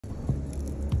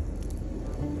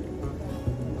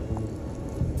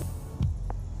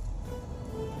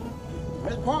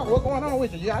Park, what's going on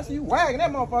with you? Yeah, I see you wagging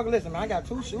that motherfucker. Listen, man, I got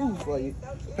 2 shoes for you.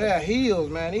 Pair of heels,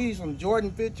 man. These some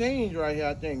Jordan 15s right here,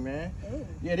 I think, man. Ooh.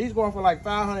 Yeah, these going for like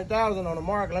 $500,000 on the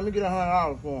market. Let me get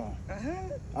 $100 for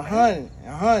them.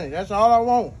 $100. That's all I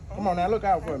want. Come on now, look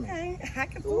out for me. Okay, I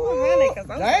can do 100 because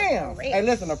I'm damn. Hey,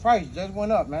 listen, the price just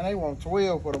went up, man. They want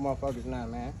 12 for the motherfuckers now,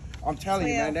 man. I'm telling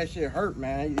you, man, that shit hurt,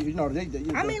 man. You know,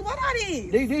 I mean, what are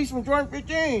these? These some Jordan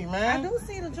 15, man. I do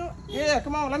see the Jordan. Yeah,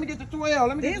 come on, let me get the 12.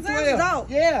 Let me get the 12. These are dope.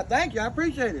 Yeah, thank you. I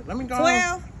appreciate it. Let me go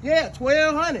 12? Yeah,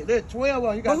 1,200. There's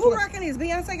 12. You got but who rocking these?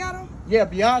 Beyonce got them? Yeah,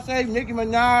 Beyonce, Nicki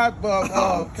Minaj,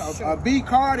 B.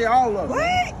 Cardi, all of them.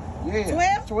 What?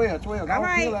 Yeah. 12. All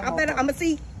right, I'm gonna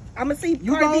see. I'm gonna see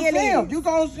you gonna see him. You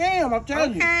gonna see him. I'm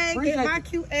telling you. Okay, get my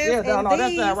QS. Yeah, no,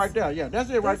 that's that right there. Yeah,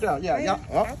 that's it right there. Yeah,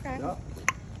 okay. Yep.